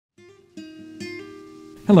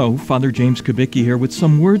Hello, Father James Kubicki here with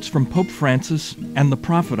some words from Pope Francis and the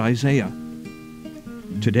prophet Isaiah.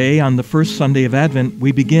 Today, on the first Sunday of Advent,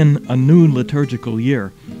 we begin a new liturgical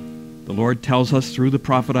year. The Lord tells us through the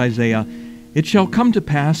prophet Isaiah, "It shall come to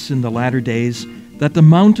pass in the latter days that the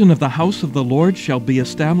mountain of the house of the Lord shall be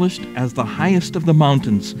established as the highest of the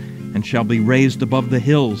mountains, and shall be raised above the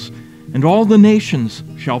hills, and all the nations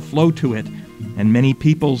shall flow to it, and many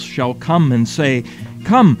peoples shall come and say,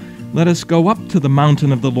 'Come, let us go up to the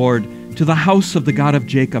mountain of the Lord, to the house of the God of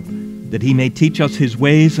Jacob, that he may teach us his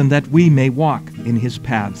ways, and that we may walk in his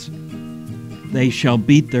paths.' They shall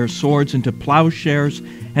beat their swords into plowshares,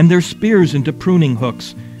 and their spears into pruning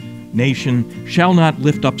hooks. Nation shall not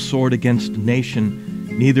lift up sword against nation,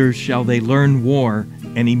 neither shall they learn war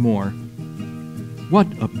any more." What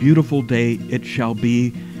a beautiful day it shall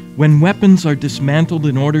be when weapons are dismantled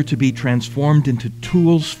in order to be transformed into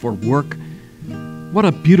tools for work. What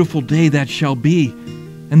a beautiful day that shall be,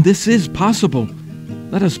 and this is possible.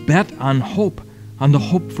 Let us bet on hope, on the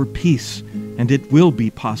hope for peace, and it will be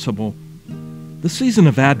possible. The season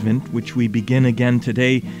of Advent, which we begin again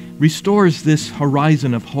today, restores this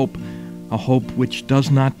horizon of hope, a hope which does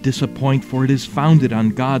not disappoint, for it is founded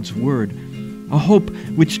on God's Word, a hope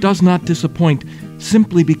which does not disappoint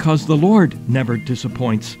simply because the Lord never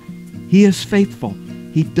disappoints. He is faithful.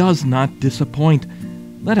 He does not disappoint.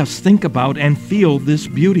 Let us think about and feel this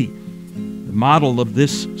beauty. The model of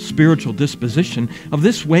this spiritual disposition, of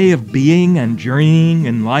this way of being and journeying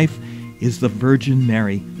in life, is the Virgin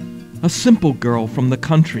Mary, a simple girl from the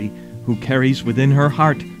country who carries within her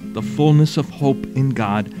heart the fullness of hope in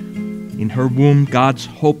God. In her womb, God's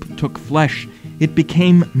hope took flesh. It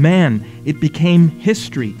became man. It became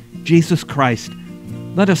history, Jesus Christ.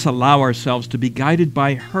 Let us allow ourselves to be guided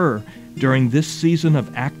by her during this season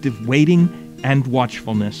of active waiting and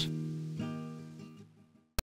watchfulness.